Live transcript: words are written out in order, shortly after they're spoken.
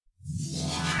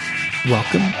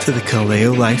Welcome to the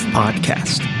Kaleo Life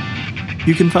Podcast.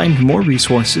 You can find more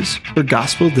resources for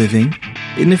gospel living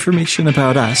and information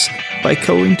about us by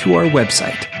going to our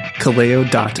website,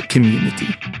 kaleo.community.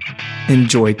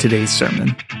 Enjoy today's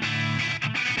sermon.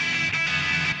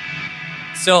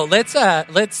 So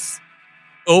let's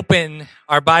open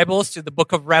our Bibles to the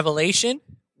book of Revelation.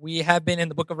 We have been in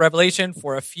the book of Revelation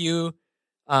for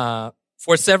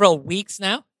several weeks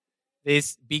now.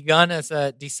 This begun as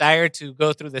a desire to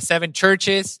go through the 7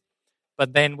 churches,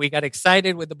 but then we got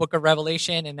excited with the book of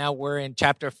Revelation, and now we're in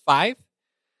chapter 5.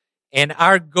 And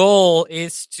our goal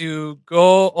is to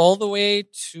go all the way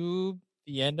to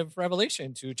the end of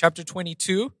Revelation, to chapter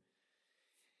 22.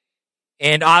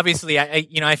 And obviously,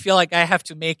 I feel like I have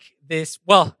to make this,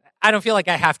 well, I don't feel like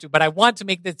I have to, but I want to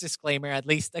make this disclaimer at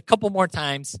least a couple more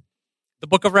times. The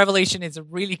book of Revelation is a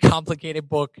really complicated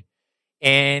book.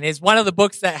 And it's one of the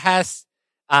books that has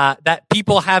that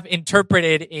people have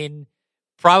interpreted in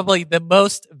probably the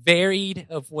most varied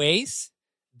of ways.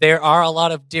 There are a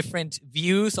lot of different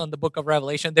views on the book of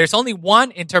Revelation. There's only one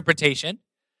interpretation.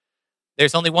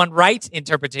 There's only one right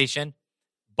interpretation,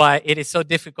 but it is so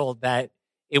difficult that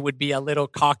it would be a little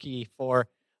cocky for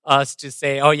us to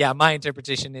say, "Oh yeah, my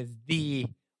interpretation is the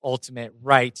ultimate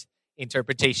right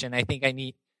interpretation." I think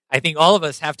all of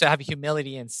us have to have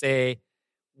humility and say,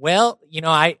 well,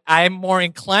 I'm more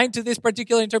inclined to this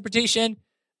particular interpretation,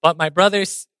 but my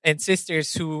brothers and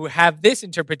sisters who have this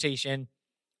interpretation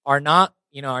are not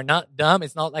dumb.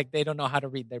 It's not like they don't know how to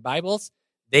read their Bibles.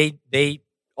 They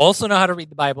also know how to read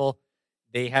the Bible.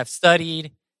 They have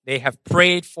studied. They have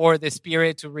prayed for the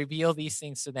Spirit to reveal these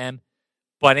things to them.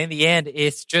 But in the end,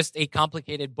 it's just a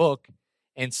complicated book.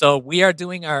 And so we are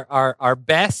doing our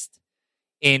best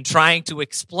in trying to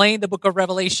explain the book of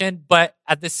Revelation, but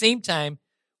at the same time,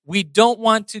 we don't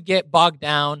want to get bogged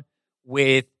down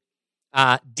with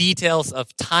details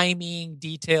of timing,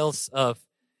 details of,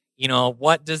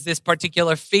 what does this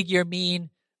particular figure mean?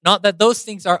 Not that those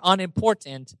things are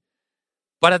unimportant,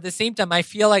 but at the same time, I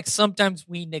feel like sometimes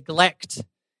we neglect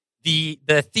the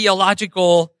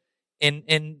theological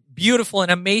and beautiful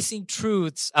and amazing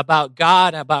truths about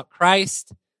God, about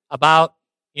Christ, about,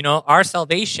 our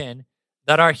salvation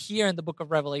that are here in the book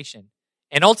of Revelation.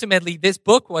 And ultimately, this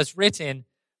book was written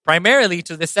primarily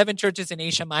to the 7 churches in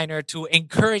Asia Minor to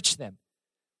encourage them,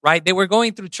 right? They were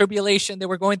going through tribulation. They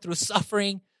were going through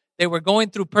suffering. They were going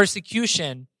through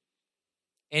persecution.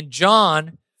 And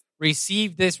John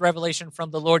received this revelation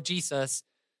from the Lord Jesus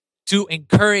to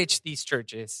encourage these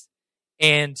churches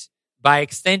and by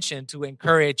extension to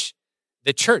encourage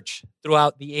the church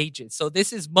throughout the ages. So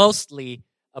this is mostly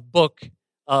a book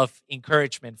of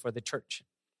encouragement for the church.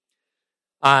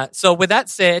 So with that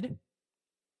said,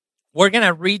 we're going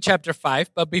to read chapter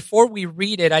 5, but before we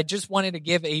read it, I just wanted to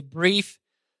give a brief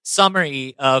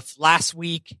summary of last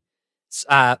week's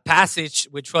passage,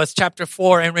 which was chapter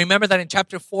 4. And remember that in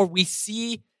chapter 4, we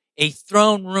see a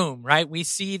throne room, right? We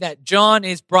see that John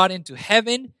is brought into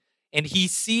heaven, and he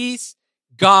sees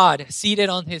God seated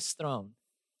on his throne.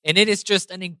 And it is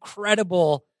just an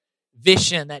incredible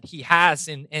vision that he has.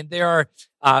 And there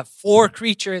are 4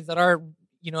 creatures that are,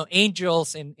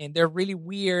 angels, and they're really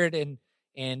weird, and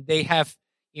they have,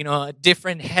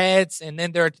 different heads, and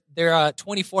then there are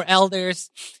 24 elders,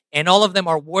 and all of them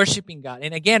are worshiping God.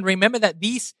 And again, remember that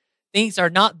these things are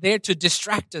not there to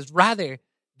distract us. Rather,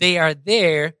 they are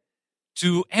there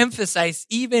to emphasize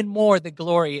even more the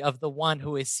glory of the one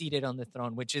who is seated on the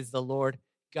throne, which is the Lord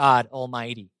God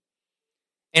Almighty.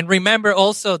 And remember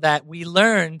also that we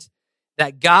learned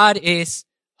that God is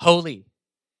holy.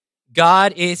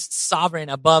 God is sovereign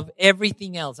above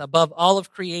everything else, above all of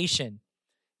creation.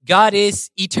 God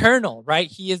is eternal, right?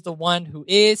 He is the one who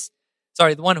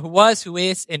was, who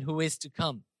is, and who is to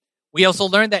come. We also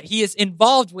learned that he is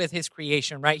involved with his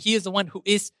creation, right? He is the one who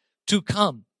is to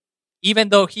come. Even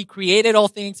though he created all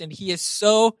things and he is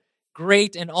so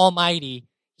great and almighty,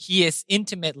 he is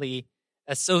intimately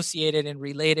associated and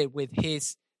related with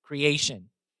his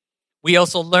creation. We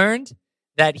also learned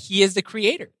that he is the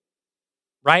creator.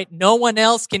 Right? No one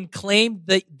else can claim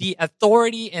the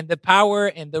authority and the power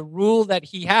and the rule that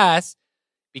he has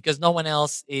because no one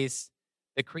else is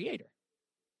the creator.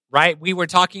 Right? We were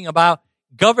talking about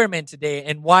government today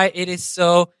and why it is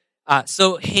so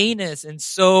heinous and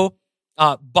so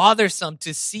bothersome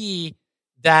to see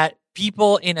that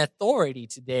people in authority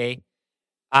today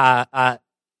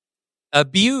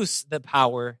abuse the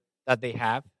power that they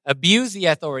have, abuse the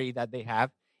authority that they have.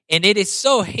 And it is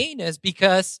so heinous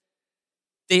because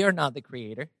they are not the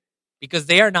creator, because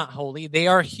they are not holy. They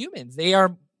are humans. They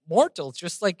are mortals,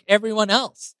 just like everyone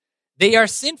else. They are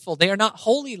sinful. They are not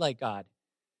holy like God.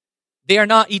 They are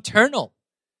not eternal.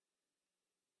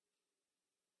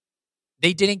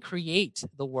 They didn't create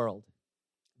the world.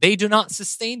 They do not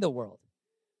sustain the world.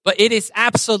 But it is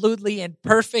absolutely and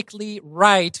perfectly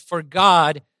right for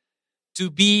God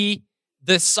to be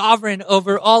the sovereign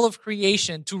over all of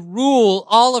creation, to rule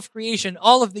all of creation,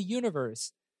 all of the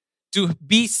universe, to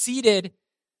be seated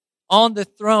on the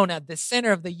throne at the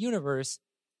center of the universe,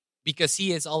 because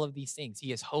he is all of these things.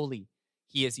 He is holy.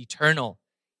 He is eternal.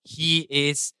 He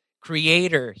is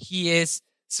creator. He is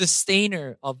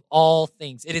sustainer of all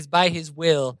things. It is by his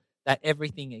will that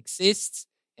everything exists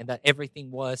and that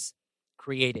everything was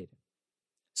created.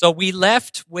 So we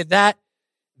left with that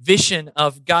vision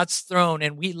of God's throne,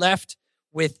 and we left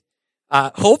with,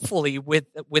 hopefully, with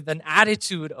an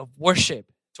attitude of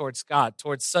worship towards God,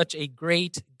 towards such a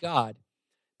great God.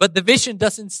 But the vision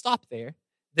doesn't stop there.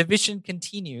 The vision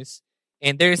continues,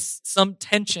 and there's some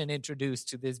tension introduced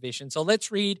to this vision. So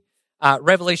let's read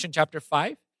Revelation chapter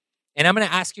 5, and I'm going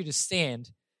to ask you to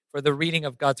stand for the reading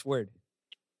of God's word.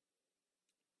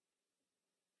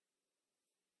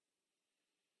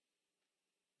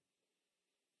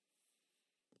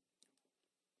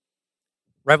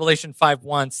 Revelation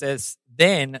 5:1 says,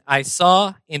 "Then I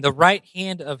saw in the right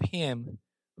hand of him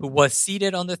who was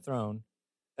seated on the throne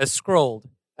a scroll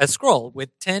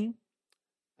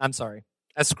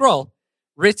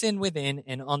written within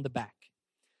and on the back,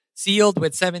 sealed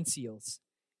with 7 seals.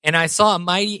 And I saw a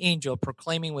mighty angel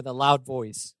proclaiming with a loud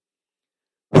voice,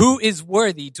 'Who is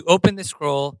worthy to open the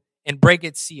scroll and break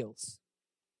its seals?'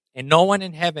 And no one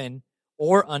in heaven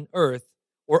or on earth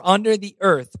or under the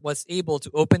earth was able to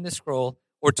open the scroll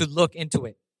or to look into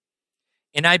it.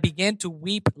 And I began to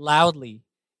weep loudly,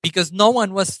 because no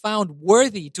one was found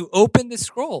worthy to open the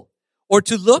scroll or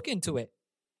to look into it.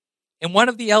 And one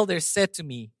of the elders said to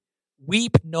me,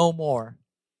 'Weep no more.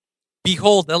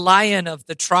 Behold, the Lion of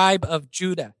the tribe of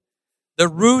Judah, the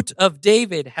Root of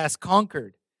David, has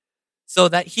conquered, so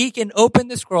that he can open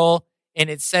the scroll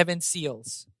and its 7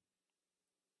 seals.'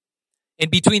 And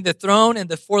between the throne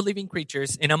and the 4 living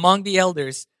creatures, and among the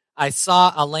elders, I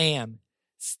saw a lamb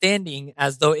standing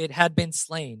as though it had been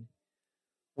slain,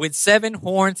 with 7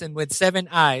 horns and with 7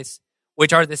 eyes,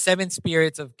 which are the 7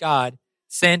 spirits of God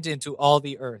sent into all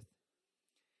the earth.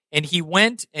 And he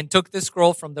went and took the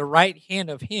scroll from the right hand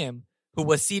of him who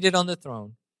was seated on the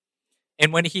throne.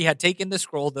 And when he had taken the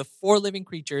scroll, the 4 living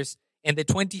creatures and the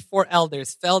 24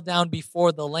 elders fell down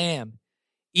before the Lamb,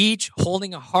 each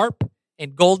holding a harp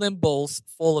and golden bowls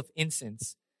full of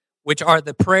incense, which are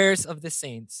the prayers of the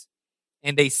saints.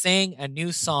 And they sang a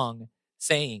new song,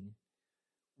 saying,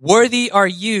 'Worthy are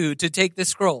you to take the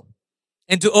scroll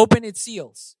and to open its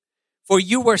seals. For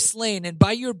you were slain, and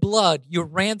by your blood you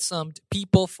ransomed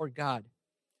people for God,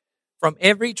 from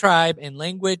every tribe and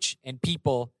language and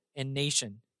people and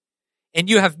nation. And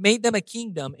you have made them a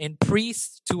kingdom and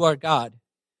priests to our God,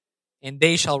 and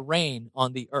they shall reign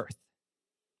on the earth.'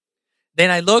 Then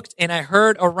I looked, and I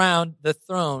heard around the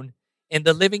throne and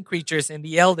the living creatures and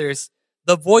the elders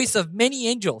the voice of many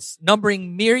angels,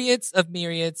 numbering myriads of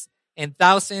myriads and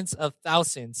thousands of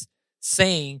thousands,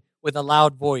 saying with a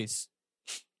loud voice,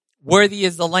 'Worthy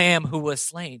is the Lamb who was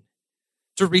slain,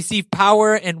 to receive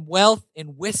power and wealth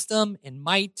and wisdom and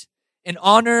might and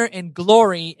honor and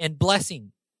glory and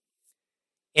blessing.'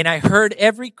 And I heard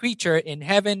every creature in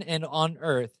heaven and on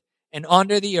earth and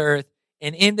under the earth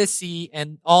and in the sea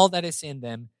and all that is in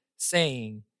them,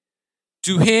 saying,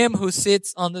 'To him who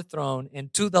sits on the throne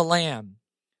and to the Lamb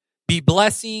be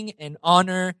blessing and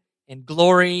honor and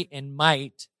glory and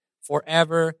might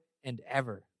forever and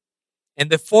ever.' And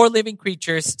the 4 living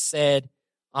creatures said,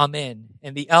 'Amen.'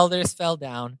 And the elders fell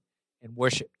down and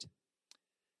worshipped."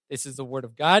 This is the word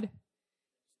of God.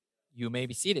 You may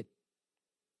be seated.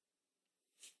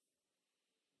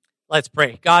 Let's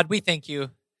pray. God, we thank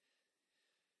you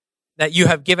that you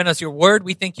have given us your word.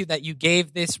 We thank you that you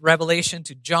gave this revelation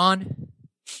to John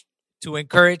to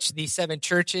encourage these 7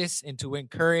 churches and to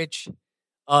encourage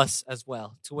us as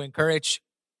well, to encourage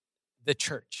the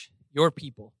church, your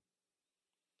people.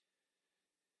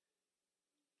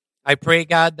 I pray,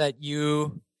 God, that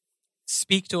you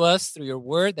speak to us through your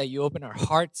word, that you open our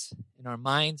hearts and our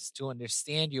minds to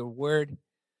understand your word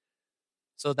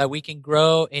so that we can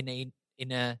grow in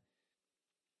a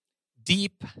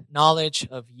deep knowledge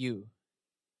of you,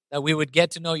 that we would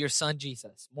get to know your Son,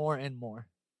 Jesus, more and more,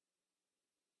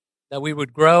 that we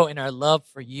would grow in our love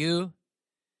for you,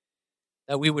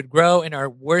 that we would grow in our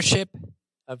worship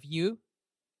of you,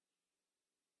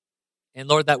 and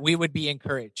Lord, that we would be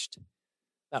encouraged,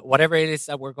 that whatever it is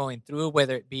that we're going through,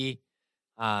 whether it be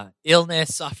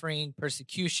illness, suffering,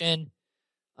 persecution,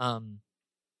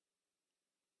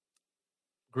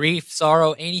 grief,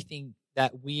 sorrow, anything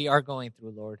that we are going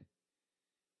through, Lord,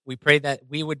 We pray that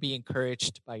we would be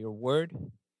encouraged by your word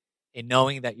in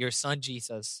knowing that your son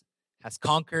Jesus has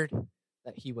conquered,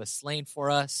 that he was slain for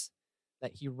us,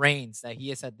 that he reigns, that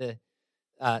he is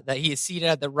that he is seated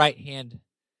at the right hand,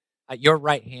 at your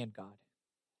right hand, God.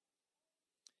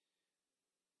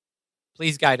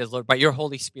 Please guide us, Lord, by your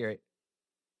Holy Spirit.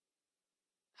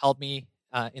 Help me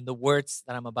in the words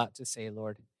that I'm about to say,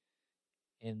 Lord,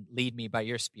 and lead me by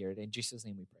your Spirit. In Jesus'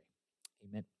 name we pray.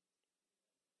 Amen.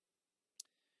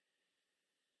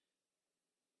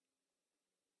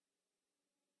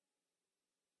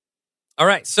 All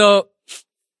right, so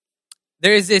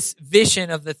there is this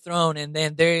vision of the throne, and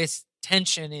then there is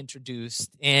tension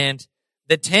introduced. And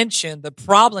the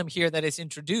problem here that is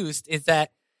introduced is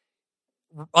that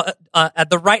at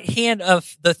the right hand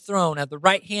of the throne, at the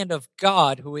right hand of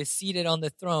God who is seated on the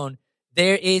throne,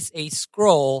 there is a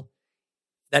scroll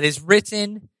that is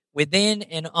written within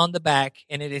and on the back,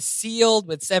 and it is sealed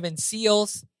with 7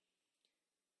 seals.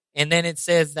 And then it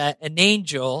says that an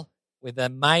angel with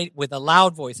a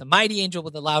loud voice, a mighty angel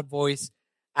with a loud voice,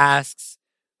 asks,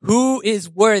 "Who is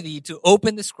worthy to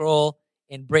open the scroll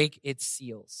and break its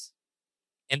seals?"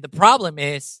 And the problem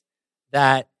is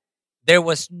that there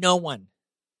was no one.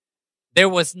 There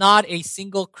was not a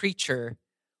single creature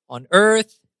on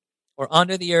earth or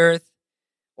under the earth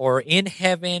or in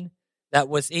heaven that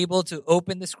was able to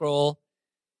open the scroll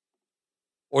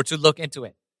or to look into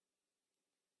it.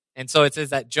 And so it says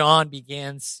that John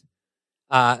began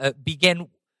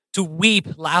to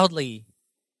weep loudly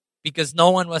because no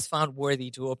one was found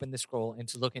worthy to open the scroll and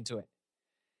to look into it.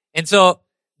 And so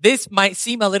this might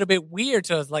seem a little bit weird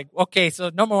to us, like, okay, so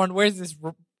number one, where's this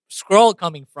scroll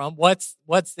coming from? What's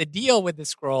the deal with the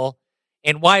scroll?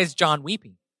 And why is John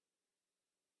weeping?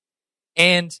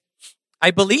 And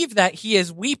I believe that he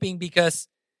is weeping because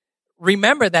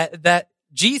remember that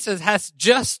Jesus has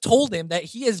just told him that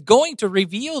he is going to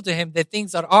reveal to him the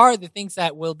things that are, the things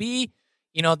that will be,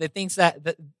 the things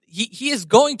that he is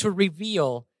going to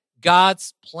reveal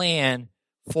God's plan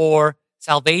for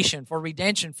salvation, for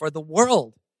redemption, for the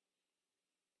world.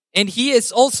 And he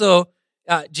is also,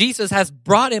 Jesus has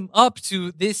brought him up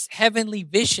to this heavenly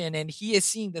vision, and he is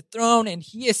seeing the throne, and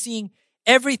he is seeing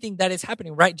everything that is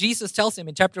happening, right? Jesus tells him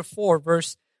in chapter 4,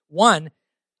 verse 1,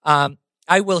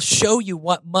 I will show you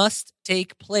what must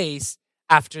take place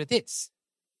after this.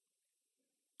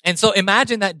 And so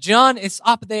imagine that John is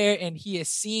up there and he is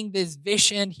seeing this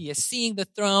vision, he is seeing the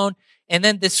throne, and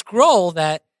then the scroll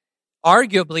that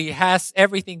arguably has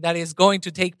everything that is going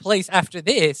to take place after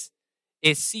this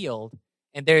is sealed,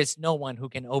 and there is no one who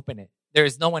can open it. There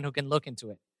is no one who can look into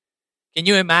it. Can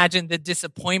you imagine the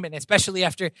disappointment, especially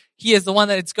after he is the one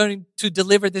that is going to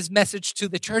deliver this message to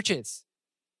the churches?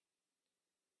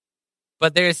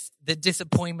 But there's the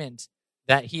disappointment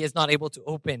that he is not able to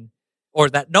open, or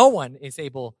that no one is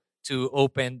able to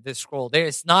open the scroll. There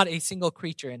is not a single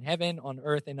creature in heaven, on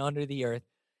earth, and under the earth.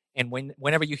 And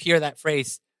whenever you hear that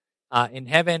phrase, in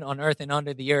heaven, on earth, and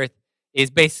under the earth,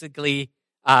 is basically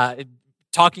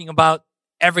talking about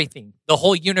everything, the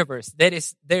whole universe.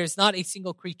 There's not a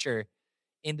single creature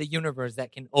in the universe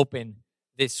that can open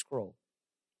this scroll.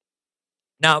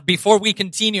 Now, before we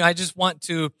continue, I just want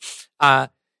to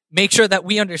make sure that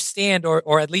we understand,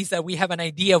 or at least that we have an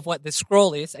idea of what the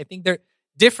scroll is. I think there are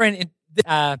different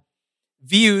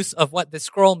views of what the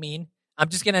scroll mean. I'm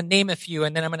just going to name a few,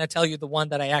 and then I'm going to tell you the one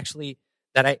that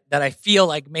I feel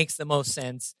like makes the most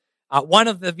sense. One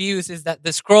of the views is that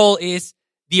the scroll is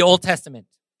the Old Testament.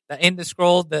 That in the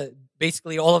scroll,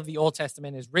 basically all of the Old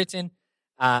Testament is written.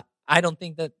 I don't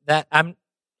think that I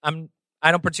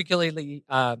don't particularly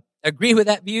agree with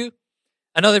that view.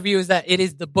 Another view is that it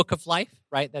is the book of life,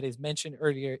 right? That is mentioned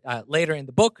later in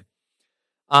the book.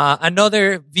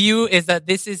 Another view is that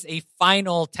this is a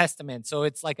final testament. So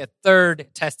it's like a third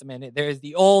testament. There is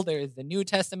the Old, there is the New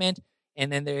Testament, and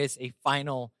then there is a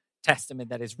final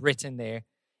testament that is written there.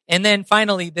 And then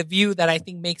finally, the view that I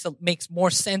think makes more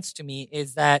sense to me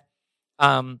is that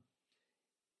in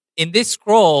this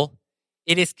scroll,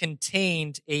 it is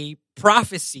contained a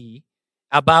prophecy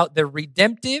about the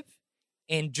redemptive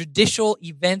and judicial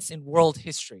events in world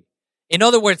history. In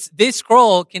other words, this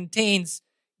scroll contains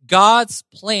God's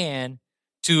plan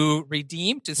to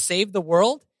redeem, to save the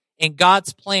world, and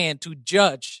God's plan to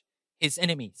judge his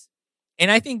enemies. And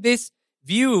I think this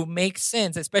view makes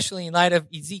sense, especially in light of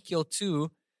Ezekiel 2,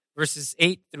 verses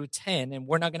 8 through 10. And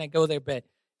we're not going to go there, but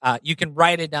you can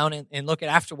write it down and look at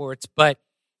it afterwards. But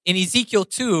in Ezekiel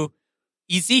 2,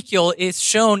 Ezekiel is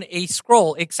shown a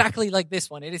scroll exactly like this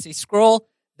one. It is a scroll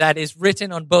that is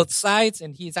written on both sides,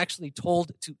 and he is actually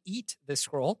told to eat the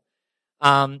scroll.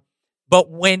 But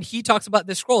when he talks about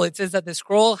the scroll, it says that the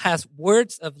scroll has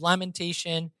words of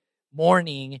lamentation,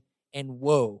 mourning, and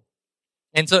woe.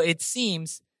 And so it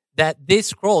seems that this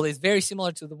scroll is very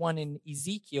similar to the one in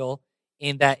Ezekiel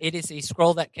in that it is a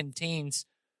scroll that contains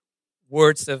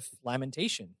words of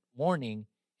lamentation, mourning,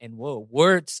 and woe,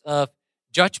 words of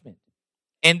judgment.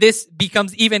 And this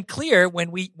becomes even clearer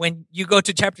when you go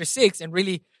to chapter 6 and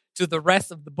really to the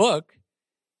rest of the book.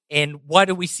 And what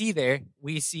do we see there?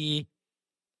 We see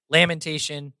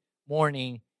lamentation,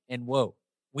 mourning, and woe.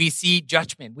 We see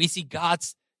judgment. We see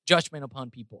God's judgment upon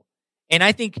people. And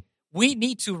I think we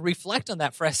need to reflect on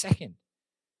that for a second.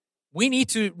 We need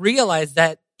to realize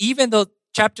that even though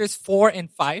chapters 4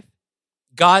 and 5,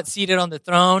 God seated on the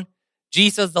throne,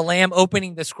 Jesus the Lamb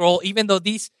opening the scroll, even though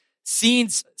these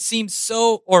scenes seem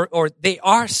so, or they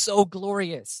are so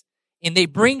glorious, and they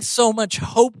bring so much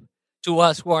hope to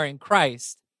us who are in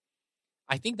Christ,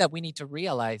 I think that we need to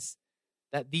realize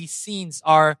that these scenes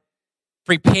are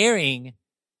preparing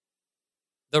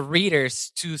the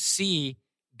readers to see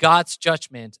God's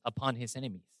judgment upon his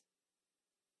enemies.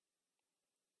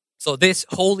 So this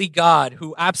holy God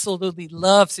who absolutely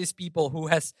loves his people, who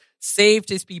has saved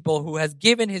his people, who has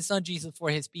given his son Jesus for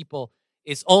his people,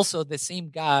 is also the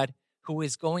same God who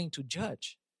is going to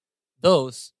judge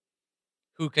those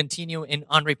who continue in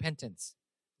unrepentance,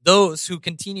 those who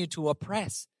continue to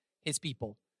oppress his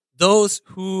people, those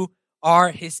who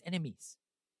are his enemies.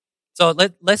 So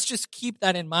let's just keep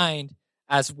that in mind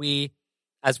as we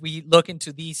look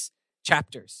into these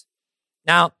chapters.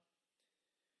 Now,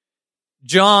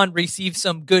 John receives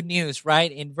some good news,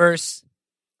 right? In verse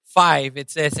 5, it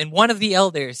says, "And one of the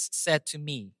elders said to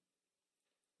me,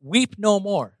 'Weep no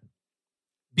more.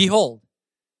 Behold,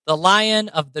 the Lion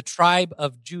of the tribe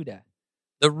of Judah,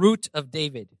 the Root of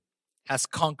David, has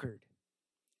conquered,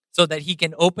 so that he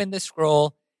can open the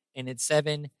scroll and its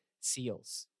 7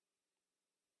 seals.'"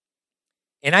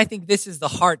 And I think this is the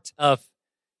heart of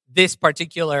this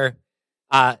particular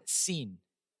scene.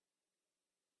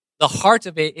 The heart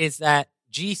of it is that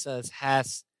Jesus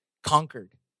has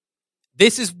conquered.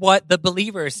 This is what the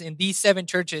believers in these 7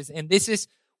 churches, and this is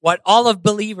what all of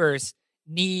believers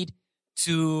need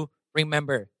to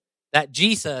remember, that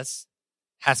Jesus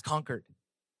has conquered.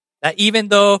 That even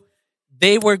though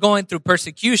they were going through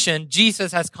persecution,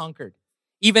 Jesus has conquered.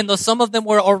 Even though some of them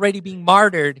were already being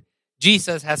martyred,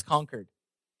 Jesus has conquered.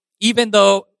 Even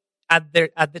though at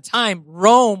the time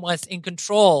Rome was in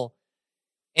control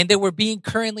and they were being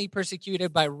currently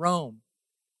persecuted by Rome,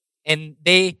 and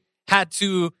they had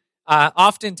to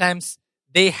oftentimes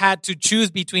they had to choose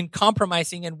between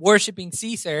compromising and worshiping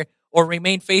Caesar or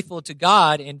remain faithful to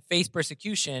God and face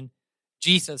persecution,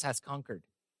 Jesus has conquered.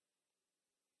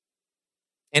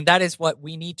 And that is what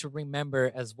we need to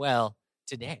remember as well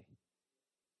today.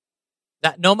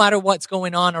 That no matter what's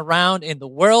going on around in the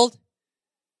world,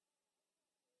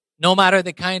 no matter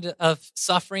the kind of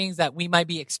sufferings that we might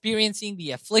be experiencing,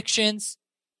 the afflictions,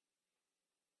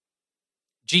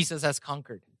 Jesus has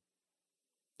conquered.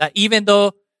 That even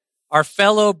though our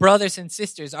fellow brothers and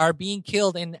sisters are being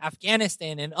killed in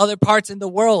Afghanistan and other parts in the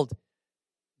world,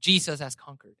 Jesus has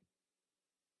conquered.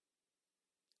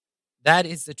 That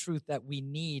is the truth that we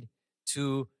need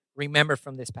to remember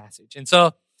from this passage. And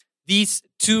so these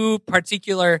 2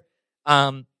 particular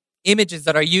images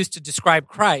that are used to describe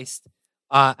Christ,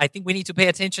 I think we need to pay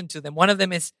attention to them. One of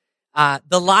them is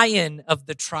the Lion of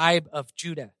the tribe of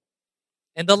Judah.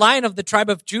 And the Lion of the tribe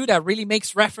of Judah really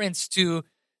makes reference to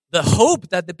the hope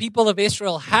that the people of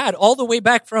Israel had all the way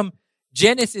back from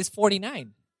Genesis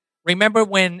 49. Remember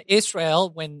when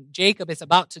Jacob is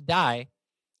about to die,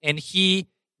 and he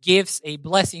gives a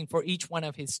blessing for each one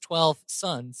of his 12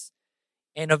 sons.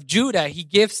 And of Judah, he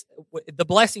gives the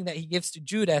blessing that he gives to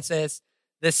Judah says,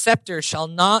 "The scepter shall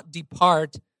not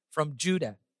depart from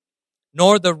Judah,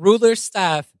 nor the ruler's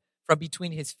staff from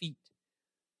between his feet,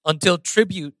 until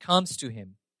tribute comes to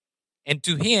him, and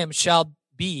to him shall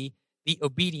be the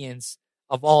obedience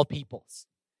of all peoples."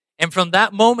 And from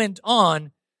that moment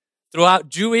on, throughout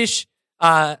Jewish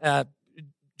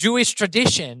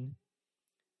tradition,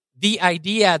 the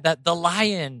idea that the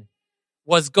Lion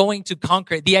was going to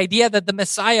conquer, the idea that the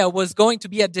Messiah was going to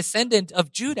be a descendant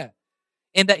of Judah,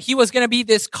 and that he was going to be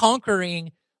this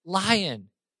conquering lion,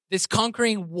 this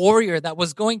conquering warrior that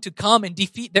was going to come and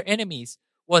defeat their enemies,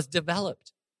 was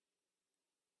developed.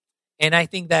 And I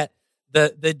think that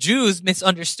the Jews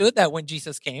misunderstood that when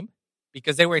Jesus came,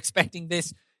 because they were expecting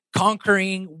this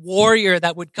conquering warrior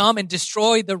that would come and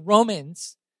destroy the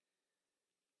Romans.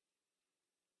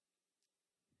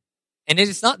 And it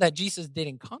is not that Jesus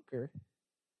didn't conquer.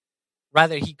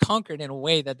 Rather, he conquered in a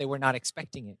way that they were not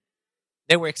expecting it.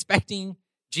 They were expecting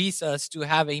Jesus to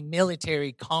have a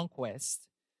military conquest,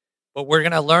 but we're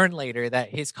going to learn later that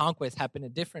his conquest happened a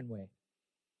different way.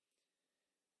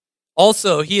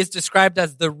 Also, he is described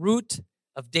as the root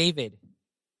of David.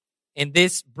 And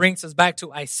this brings us back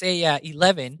to Isaiah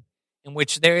 11, in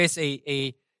which there is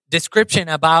a description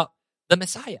about the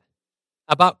Messiah,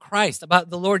 about Christ, about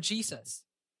the Lord Jesus.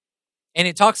 And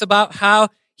it talks about how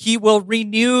he will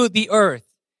renew the earth.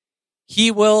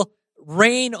 He will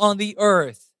reign on the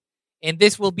earth. And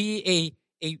this will be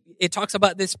it talks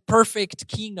about this perfect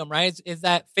kingdom, right? It's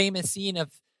that famous scene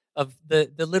of the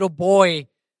little boy,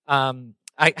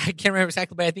 I can't remember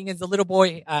exactly, but I think it's the little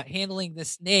boy handling the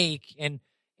snake and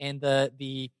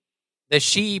the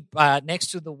sheep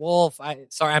next to the wolf.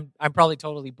 I'm probably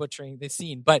totally butchering this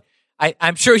scene, but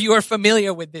I'm sure you are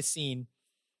familiar with this scene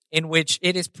in which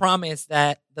it is promised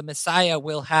that the Messiah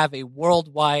will have a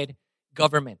worldwide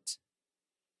government.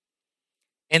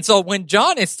 And so when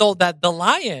John is told that the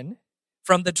lion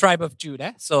from the tribe of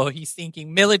Judah, so he's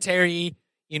thinking military,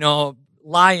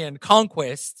 lion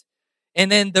conquest,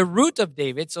 and then the root of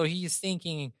David, so he's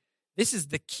thinking this is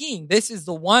the king, this is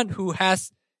the one who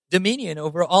has dominion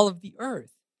over all of the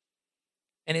earth.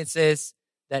 And it says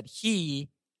that he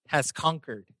has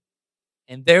conquered.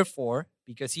 And therefore,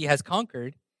 because he has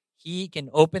conquered, he can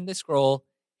open the scroll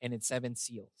and its 7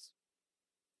 seals.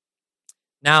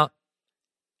 Now,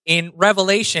 in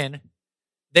Revelation,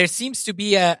 there seems to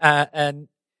be a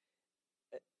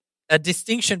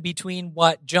distinction between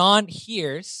what John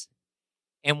hears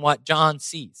and what John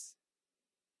sees.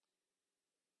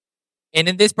 And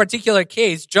in this particular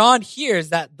case, John hears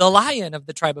that the lion of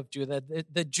the tribe of Judah,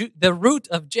 the root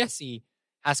of Jesse,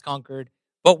 has conquered.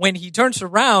 But when he turns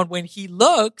around, when he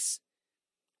looks,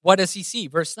 what does he see?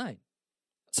 Verse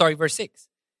 6.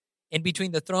 In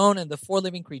between the throne and the 4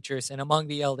 living creatures and among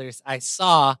the elders, I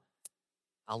saw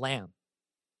a lamb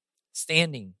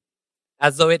standing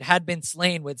as though it had been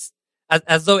slain with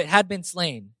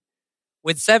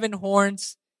 7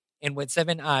 horns and with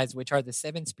 7 eyes, which are the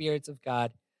 7 spirits of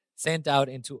God sent out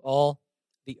into all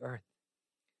the earth.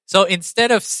 So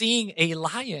instead of seeing a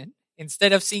lion,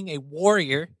 instead of seeing a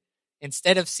warrior,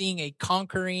 instead of seeing a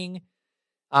conquering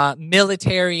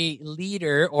military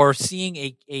leader or seeing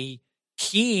a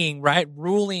king, right,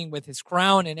 ruling with his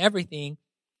crown and everything,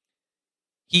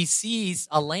 he sees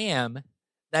a lamb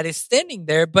that is standing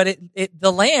there, but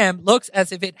the lamb looks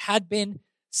as if it had been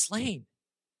slain,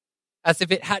 as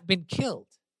if it had been killed.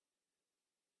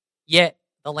 Yet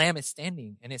the lamb is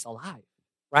standing and is alive,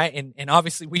 right? And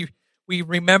obviously we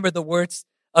remember the words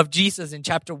of Jesus in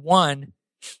chapter 1,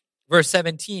 verse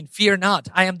 17. Fear not,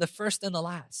 I am the first and the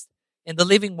last, and the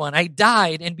living one. I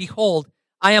died, and behold,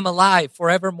 I am alive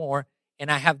forevermore, and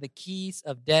I have the keys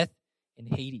of death and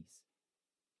Hades.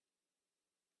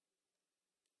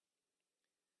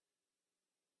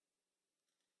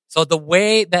 So the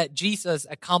way that Jesus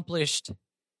accomplished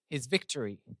his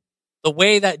victory, the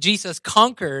way that Jesus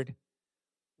conquered,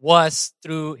 was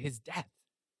through his death.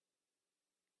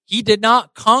 He did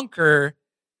not conquer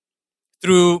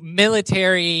through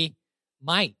military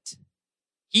might.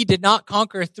 He did not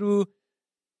conquer through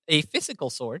a physical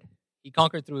sword. He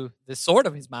conquered through the sword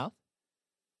of his mouth.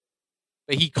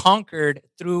 But he conquered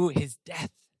through his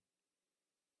death.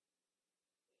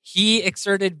 He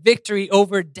exerted victory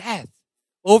over death,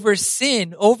 over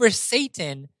sin, over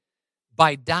Satan,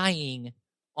 by dying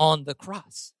on the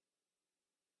cross.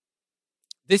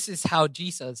 This is how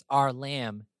Jesus, our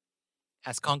Lamb,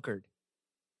 has conquered.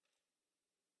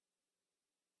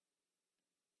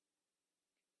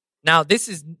 Now, this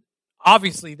is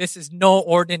no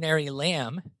ordinary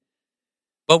lamb,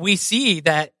 but we see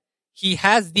that he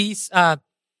has these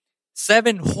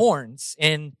 7 horns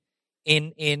in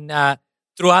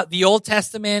throughout the Old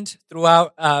Testament,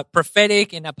 throughout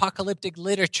prophetic and apocalyptic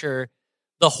literature.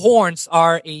 The horns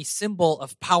are a symbol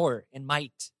of power and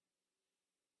might.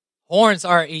 Horns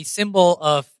are a symbol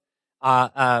of,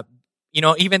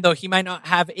 even though he might not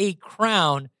have a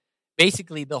crown,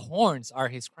 basically the horns are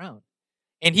his crown.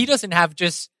 And he doesn't have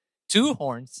just 2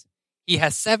 horns. He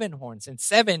has 7 horns. And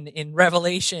 7 in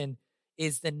Revelation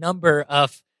is the number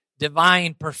of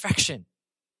divine perfection.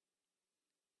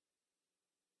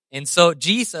 And so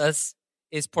Jesus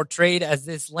is portrayed as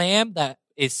this lamb that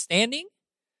is standing,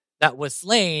 that was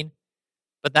slain,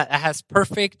 but that has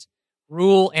perfect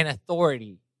rule and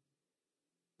authority,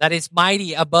 that is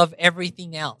mighty above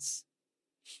everything else,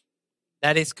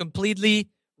 that is completely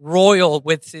royal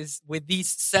with these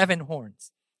 7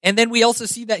 horns. And then we also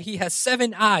see that he has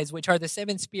 7 eyes, which are the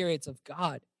 7 spirits of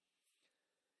God.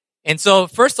 And so,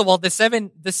 first of all, the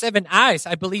seven eyes,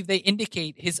 I believe they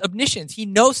indicate his omniscience. He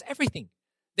knows everything.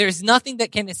 There's nothing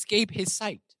that can escape his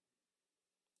sight.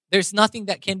 There's nothing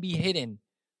that can be hidden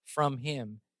from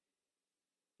him.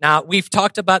 Now, we've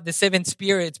talked about the 7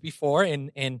 spirits before,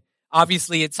 and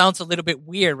obviously it sounds a little bit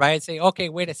weird, right? Say, okay,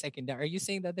 wait a second. Are you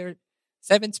saying that there are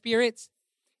 7 spirits?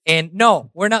 And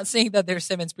no, we're not saying that there's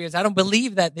 7 spirits. I don't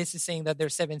believe that this is saying that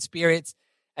there's 7 spirits.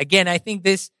 Again, I think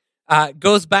this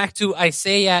goes back to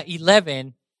Isaiah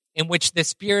 11, in which the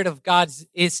Spirit of God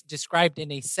is described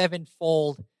in a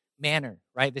 7-fold manner,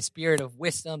 right? The Spirit of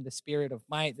wisdom, the Spirit of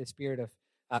might, the Spirit of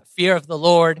fear of the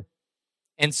Lord.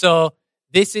 And so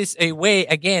this is a way,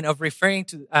 again, of referring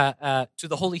to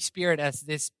the Holy Spirit as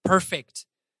this perfect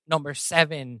number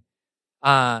 7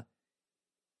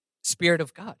 Spirit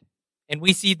of God. And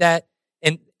we see that,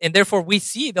 and therefore we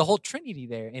see the whole Trinity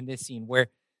there in this scene where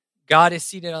God is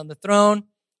seated on the throne,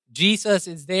 Jesus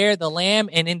is there, the Lamb,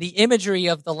 and in the imagery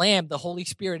of the Lamb, the Holy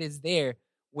Spirit is there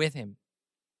with him.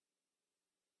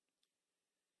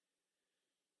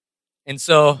 And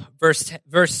so,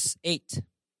 verse 8.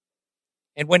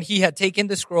 And when he had taken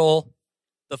the scroll,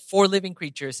 the 4 living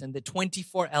creatures and the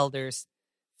 24 elders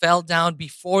fell down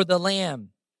before the Lamb,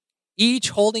 each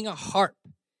holding a harp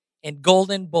and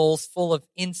golden bowls full of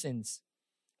incense,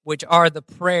 which are the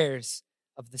prayers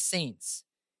of the saints.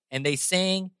 And they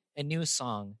sang a new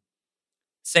song,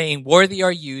 saying, "Worthy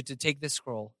are you to take the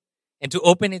scroll and to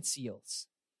open its seals."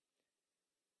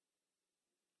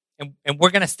 And we're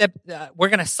gonna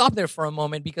stop there for a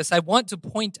moment because I want to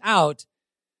point out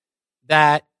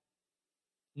that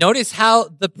notice how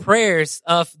the prayers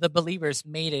of the believers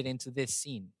made it into this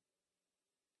scene.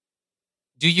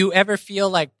 Do you ever feel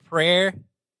like prayer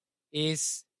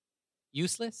is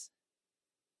useless?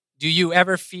 Do you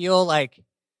ever feel like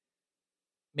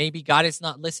maybe God is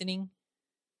not listening?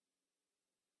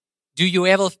 Do you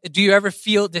ever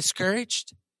feel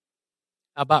discouraged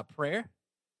about prayer?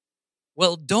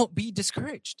 Well, don't be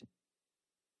discouraged.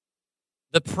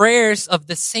 The prayers of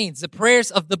the saints, the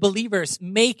prayers of the believers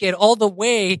make it all the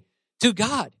way to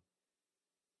God.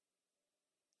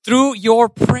 Through your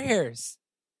prayers,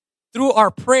 through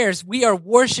our prayers, we are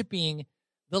worshiping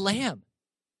the Lamb.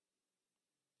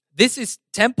 This is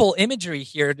temple imagery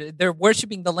here. They're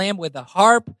worshiping the Lamb with a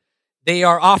harp. They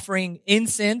are offering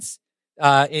incense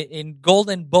in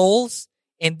golden bowls.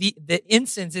 And the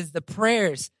incense is the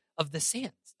prayers of the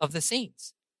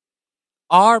saints.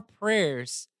 Our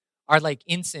prayers are like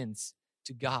incense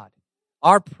to God.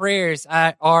 Our prayers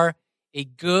are a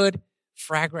good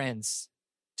fragrance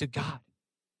to God.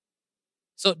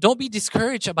 So don't be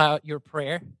discouraged about your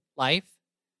prayer life.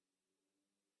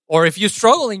 Or if you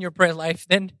struggle in your prayer life,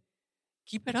 then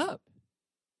keep it up.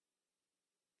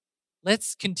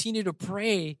 Let's continue to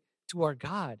pray to our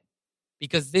God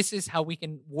because this is how we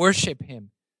can worship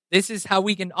him. This is how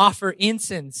we can offer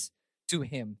incense to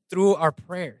him through our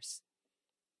prayers.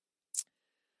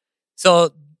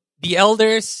 So the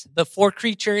elders, the 4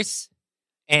 creatures,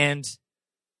 and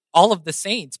all of the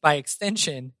saints by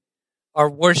extension are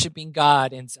worshiping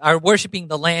God and are worshiping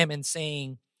the Lamb and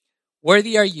saying,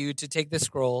 "Worthy are you to take the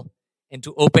scroll and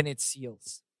to open its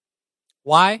seals."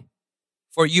 Why?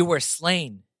 For you were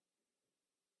slain,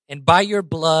 and by your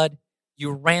blood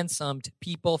you ransomed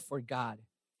people for God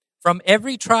from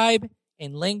every tribe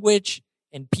and language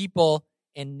and people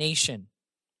and nation.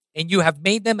 And you have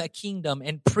made them a kingdom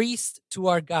and priests to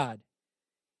our God,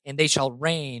 and they shall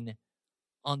reign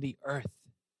on the earth.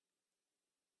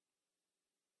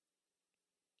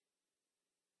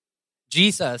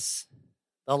 Jesus,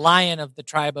 the Lion of the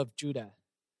tribe of Judah,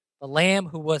 the Lamb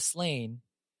who was slain,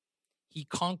 he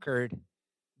conquered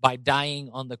by dying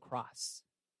on the cross.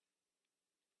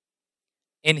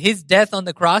 In his death on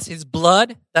the cross, his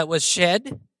blood that was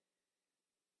shed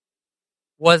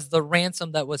was the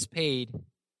ransom that was paid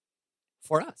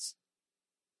for us.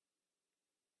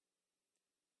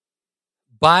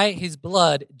 By his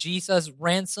blood, Jesus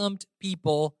ransomed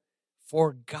people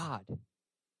for God.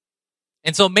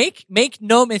 And so make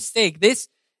no mistake, this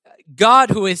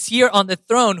God who is here on the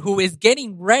throne, who is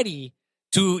getting ready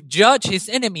to judge his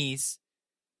enemies,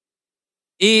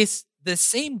 is the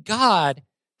same God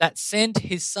that sent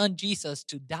his son Jesus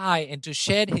to die and to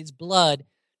shed his blood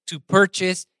to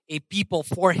purchase a people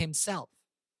for himself.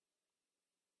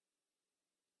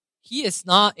 He is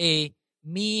not a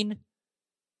mean,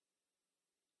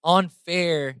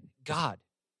 unfair God.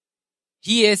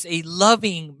 He is a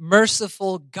loving,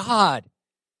 merciful God.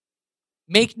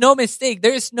 Make no mistake,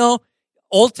 there is no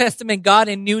Old Testament God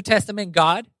and New Testament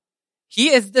God. He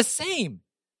is the same.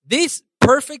 This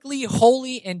perfectly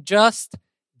holy and just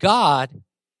God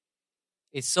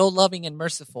is so loving and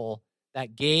merciful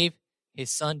that gave his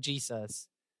son Jesus,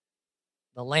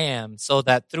 the Lamb, so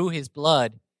that through his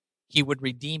blood, he would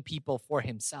redeem people for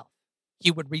himself.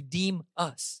 he would redeem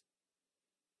us.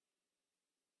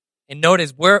 And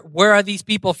notice, where are these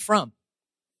people from?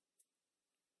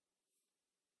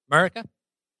 America?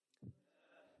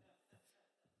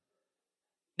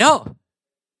 No.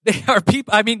 They are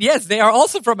people, yes, they are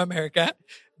also from America,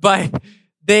 but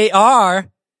they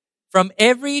are from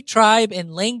every tribe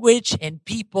and language and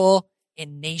people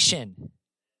and nation.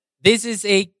 This is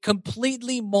a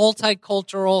completely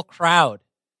multicultural crowd.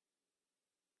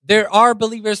 There are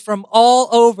believers from all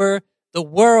over the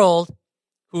world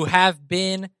who have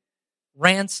been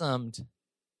ransomed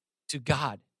to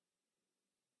God.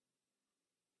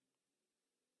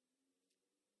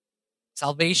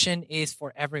 Salvation is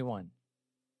for everyone.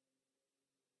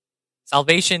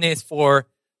 Salvation is for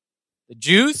the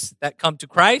Jews that come to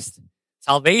Christ.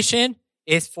 Salvation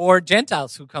is for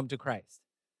Gentiles who come to Christ.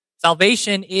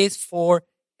 Salvation is for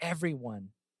everyone.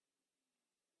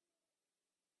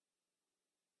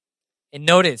 And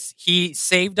notice, he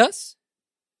saved us.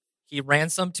 He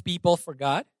ransomed people for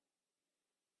God.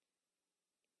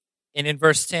 And in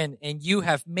verse 10, and you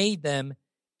have made them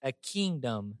a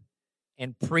kingdom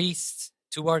and priests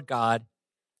to our God,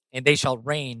 and they shall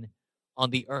reign on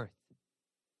the earth.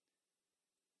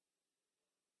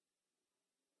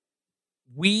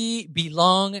 We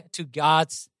belong to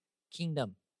God's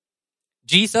kingdom.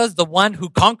 Jesus, the one who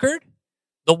conquered,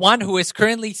 the one who is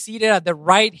currently seated at the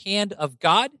right hand of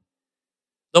God,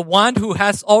 the one who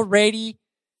has already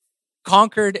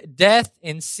conquered death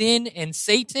and sin and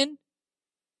Satan,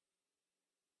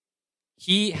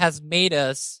 he has made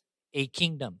us a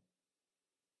kingdom.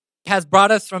 He has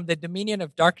brought us from the dominion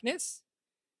of darkness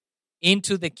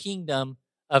into the kingdom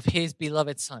of his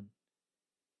beloved Son.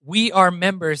 We are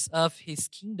members of his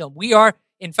kingdom. We are,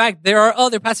 in fact, there are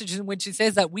other passages in which it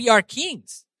says that we are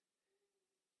kings.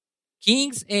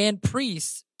 Kings and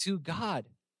priests to God.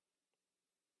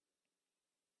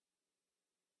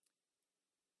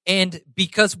 And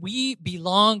because we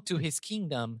belong to his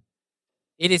kingdom,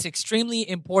 it is extremely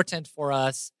important for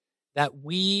us that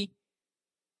we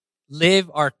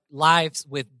live our lives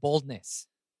with boldness.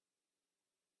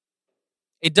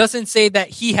 It doesn't say that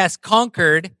he has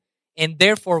conquered and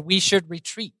therefore we should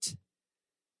retreat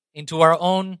into our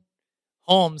own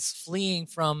homes, fleeing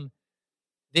from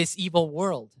this evil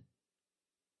world.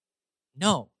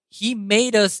 No, he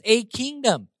made us a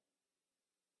kingdom.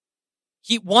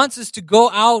 He wants us to go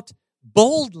out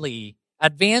boldly,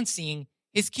 advancing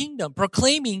his kingdom,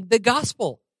 proclaiming the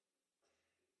gospel.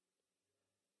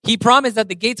 He promised that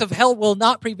the gates of hell will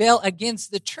not prevail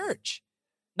against the church.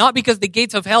 Not because the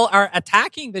gates of hell are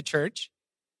attacking the church.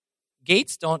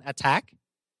 Gates don't attack.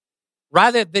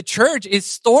 Rather, the church is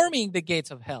storming the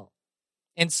gates of hell.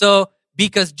 And so,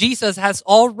 because Jesus has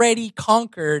already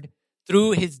conquered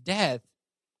through his death,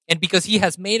 and because he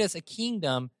has made us a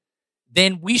kingdom,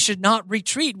 then we should not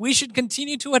retreat. We should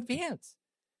continue to advance.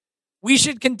 We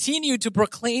should continue to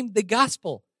proclaim the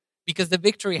gospel because the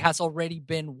victory has already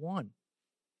been won.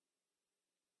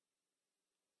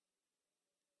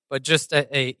 But just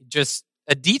a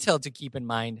detail to keep in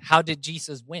mind, how did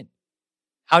Jesus win?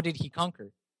 How did he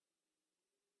conquer?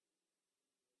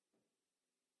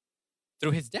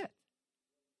 Through his death.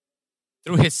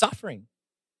 Through his suffering.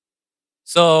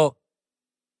 So,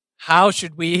 how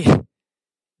should we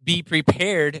be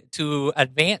prepared to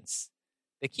advance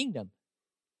the kingdom?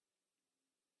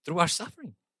 Through our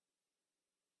suffering.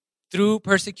 Through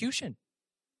persecution.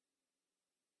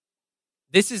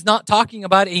 This is not talking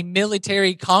about a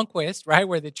military conquest, right?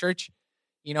 Where the church,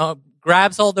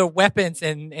 grabs all their weapons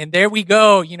and there we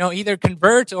go, either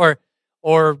convert or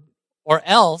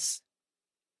else.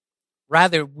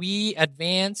 Rather, we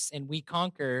advance and we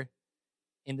conquer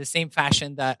in the same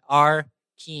fashion that our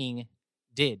King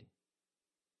did.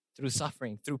 Through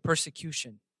suffering, through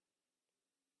persecution.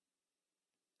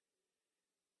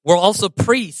 We're also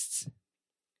priests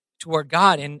to our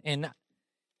God. And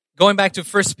going back to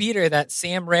 1 Peter that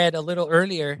Sam read a little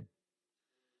earlier,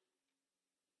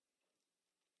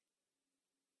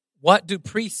 what do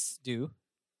priests do?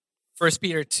 1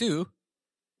 Peter 2.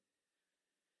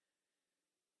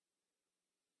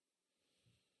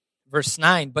 Verse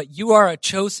 9, but you are a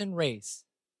chosen race,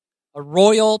 a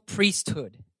royal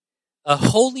priesthood, a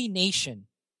holy nation,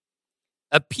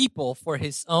 a people for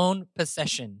his own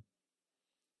possession,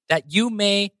 that you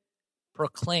may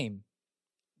proclaim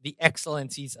the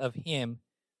excellencies of him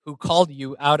who called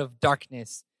you out of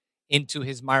darkness into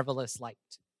his marvelous light.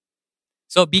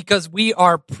 So because we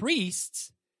are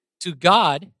priests to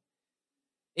God,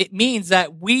 it means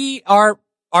that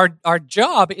our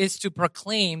job is to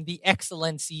proclaim the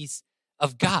excellencies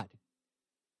of God.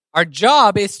 Our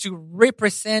job is to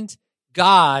represent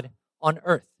God on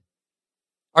earth.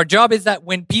 Our job is that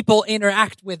when people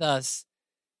interact with us,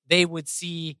 they would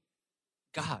see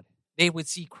God. They would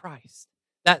see Christ.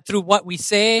 That through what we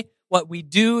say, what we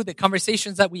do, the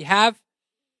conversations that we have,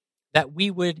 that we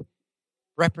would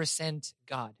represent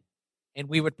God and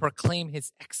we would proclaim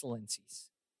his excellencies.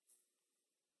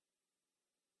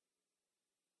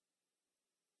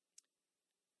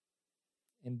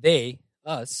 And they,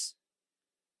 us,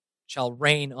 shall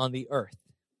reign on the earth.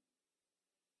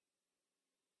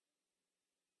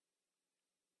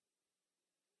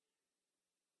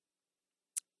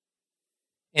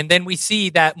 And then we see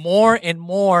that more and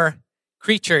more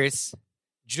creatures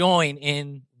join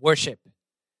in worship.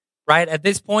 Right? At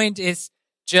this point, it's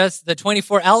just the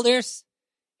 24 elders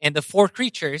and the 4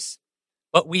 creatures.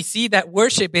 But we see that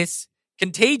worship is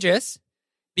contagious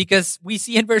because we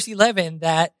see in verse 11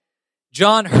 that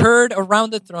John heard around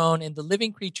the throne and the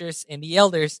living creatures and the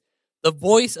elders the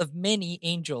voice of many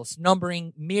angels,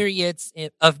 numbering myriads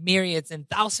of myriads and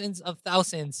thousands of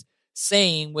thousands,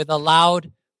 saying with a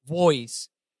loud voice,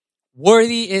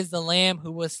 "Worthy is the Lamb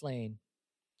who was slain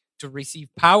to receive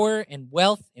power and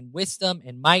wealth and wisdom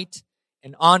and might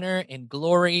and honor and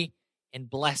glory and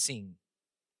blessing."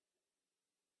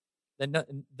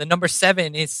 The number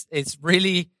 7 is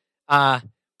really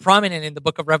prominent in the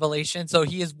book of Revelation. So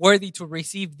he is worthy to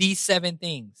receive these 7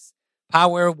 things: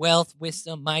 power, wealth,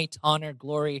 wisdom, might, honor,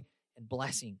 glory, and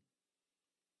blessing.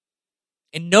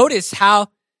 And notice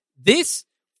how this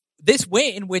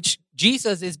way in which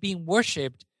Jesus is being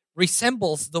worshipped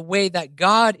resembles the way that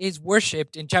God is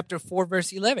worshipped in chapter 4,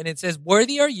 verse 11. It says,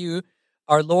 "Worthy are you,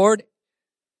 our Lord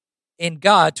and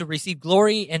God, to receive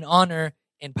glory and honor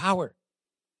and power."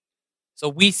 So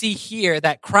we see here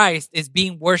that Christ is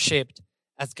being worshipped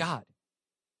as God.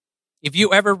 If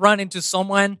you ever run into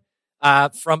someone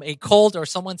from a cult or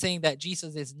someone saying that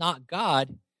Jesus is not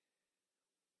God,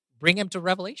 bring him to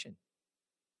Revelation.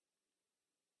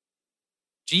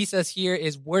 Jesus here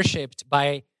is worshipped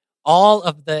by all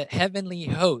of the heavenly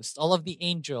host, all of the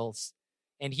angels,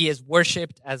 and he is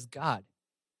worshipped as God.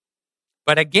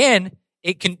 But again,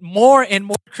 more and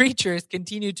more creatures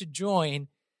continue to join.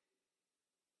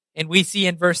 And we see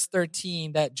in verse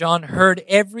 13 that John heard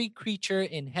every creature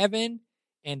in heaven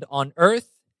and on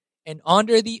earth and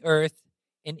under the earth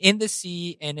and in the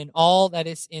sea and in all that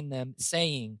is in them,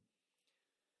 saying,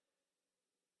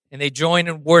 and they join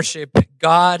and worship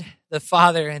God the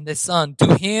Father and the Son.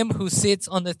 "To him who sits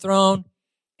on the throne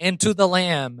and to the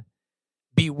Lamb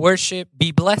be worship,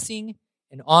 be blessing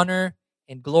and honor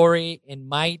and glory and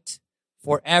might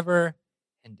forever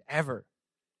and ever."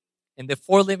 And the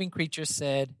 4 living creatures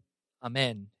said,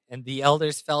 "Amen." And the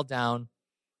elders fell down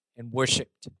and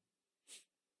worshiped.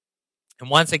 And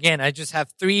once again, I just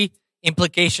have 3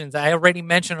 implications. I already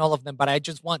mentioned all of them, but I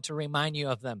just want to remind you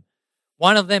of them.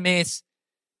 One of them is,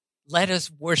 let us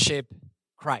worship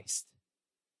Christ.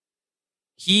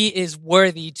 He is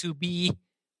worthy to be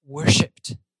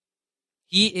worshiped.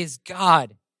 He is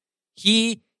God.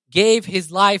 He gave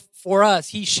his life for us.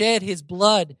 He shed his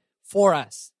blood for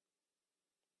us.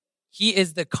 He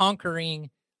is the conquering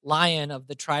Lion of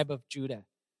the tribe of Judah.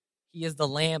 He is the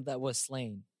Lamb that was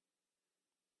slain.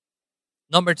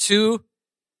 Number 2,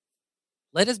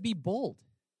 let us be bold.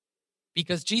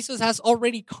 Because Jesus has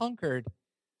already conquered,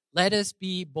 let us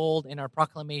be bold in our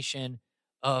proclamation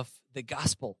of the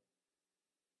gospel.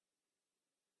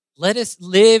 Let us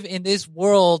live in this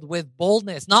world with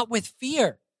boldness, not with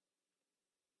fear.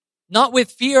 Not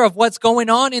with fear of what's going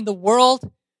on in the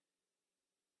world.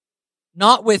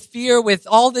 Not with fear with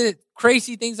all the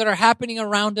crazy things that are happening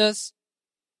around us.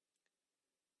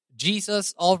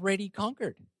 Jesus already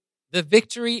conquered. The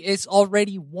victory is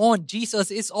already won.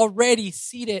 Jesus is already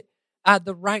seated at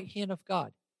the right hand of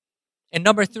God. And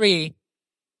number 3,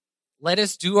 let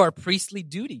us do our priestly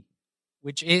duty,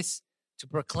 which is to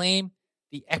proclaim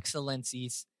the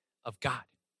excellencies of God.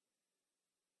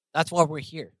 That's why we're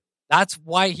here. That's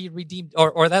why he redeemed,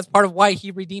 or that's part of why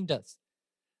he redeemed us,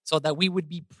 so that we would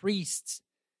be priests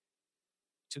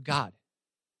to God,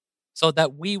 so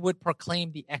that we would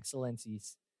proclaim the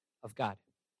excellencies of God.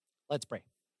 Let's pray.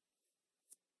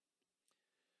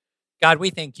 God,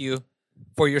 we thank you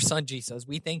for your son, Jesus.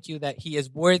 We thank you that he is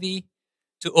worthy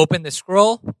to open the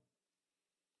scroll.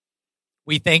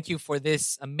 We thank you for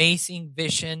this amazing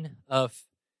vision of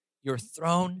your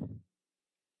throne,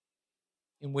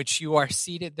 in which you are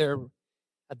seated there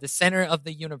at the center of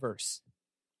the universe,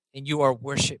 and you are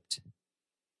worshipped.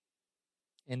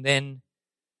 And then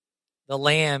the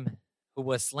Lamb who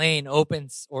was slain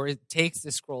opens, or takes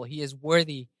the scroll. He is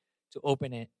worthy to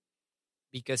open it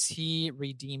because he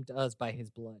redeemed us by his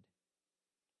blood.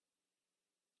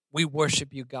 We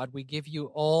worship you, God. We give you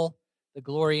all the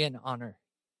glory and honor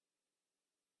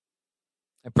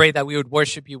I pray that we would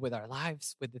worship you with our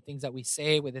lives, with the things that we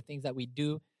say, with the things that we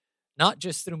do, not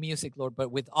just through music, Lord,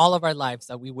 but with all of our lives,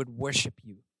 that we would worship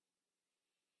you.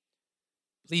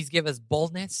 Please give us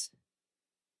boldness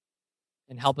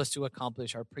and help us to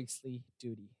accomplish our priestly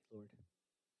duty, Lord.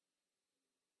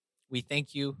 We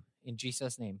thank you in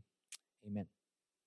Jesus' name. Amen.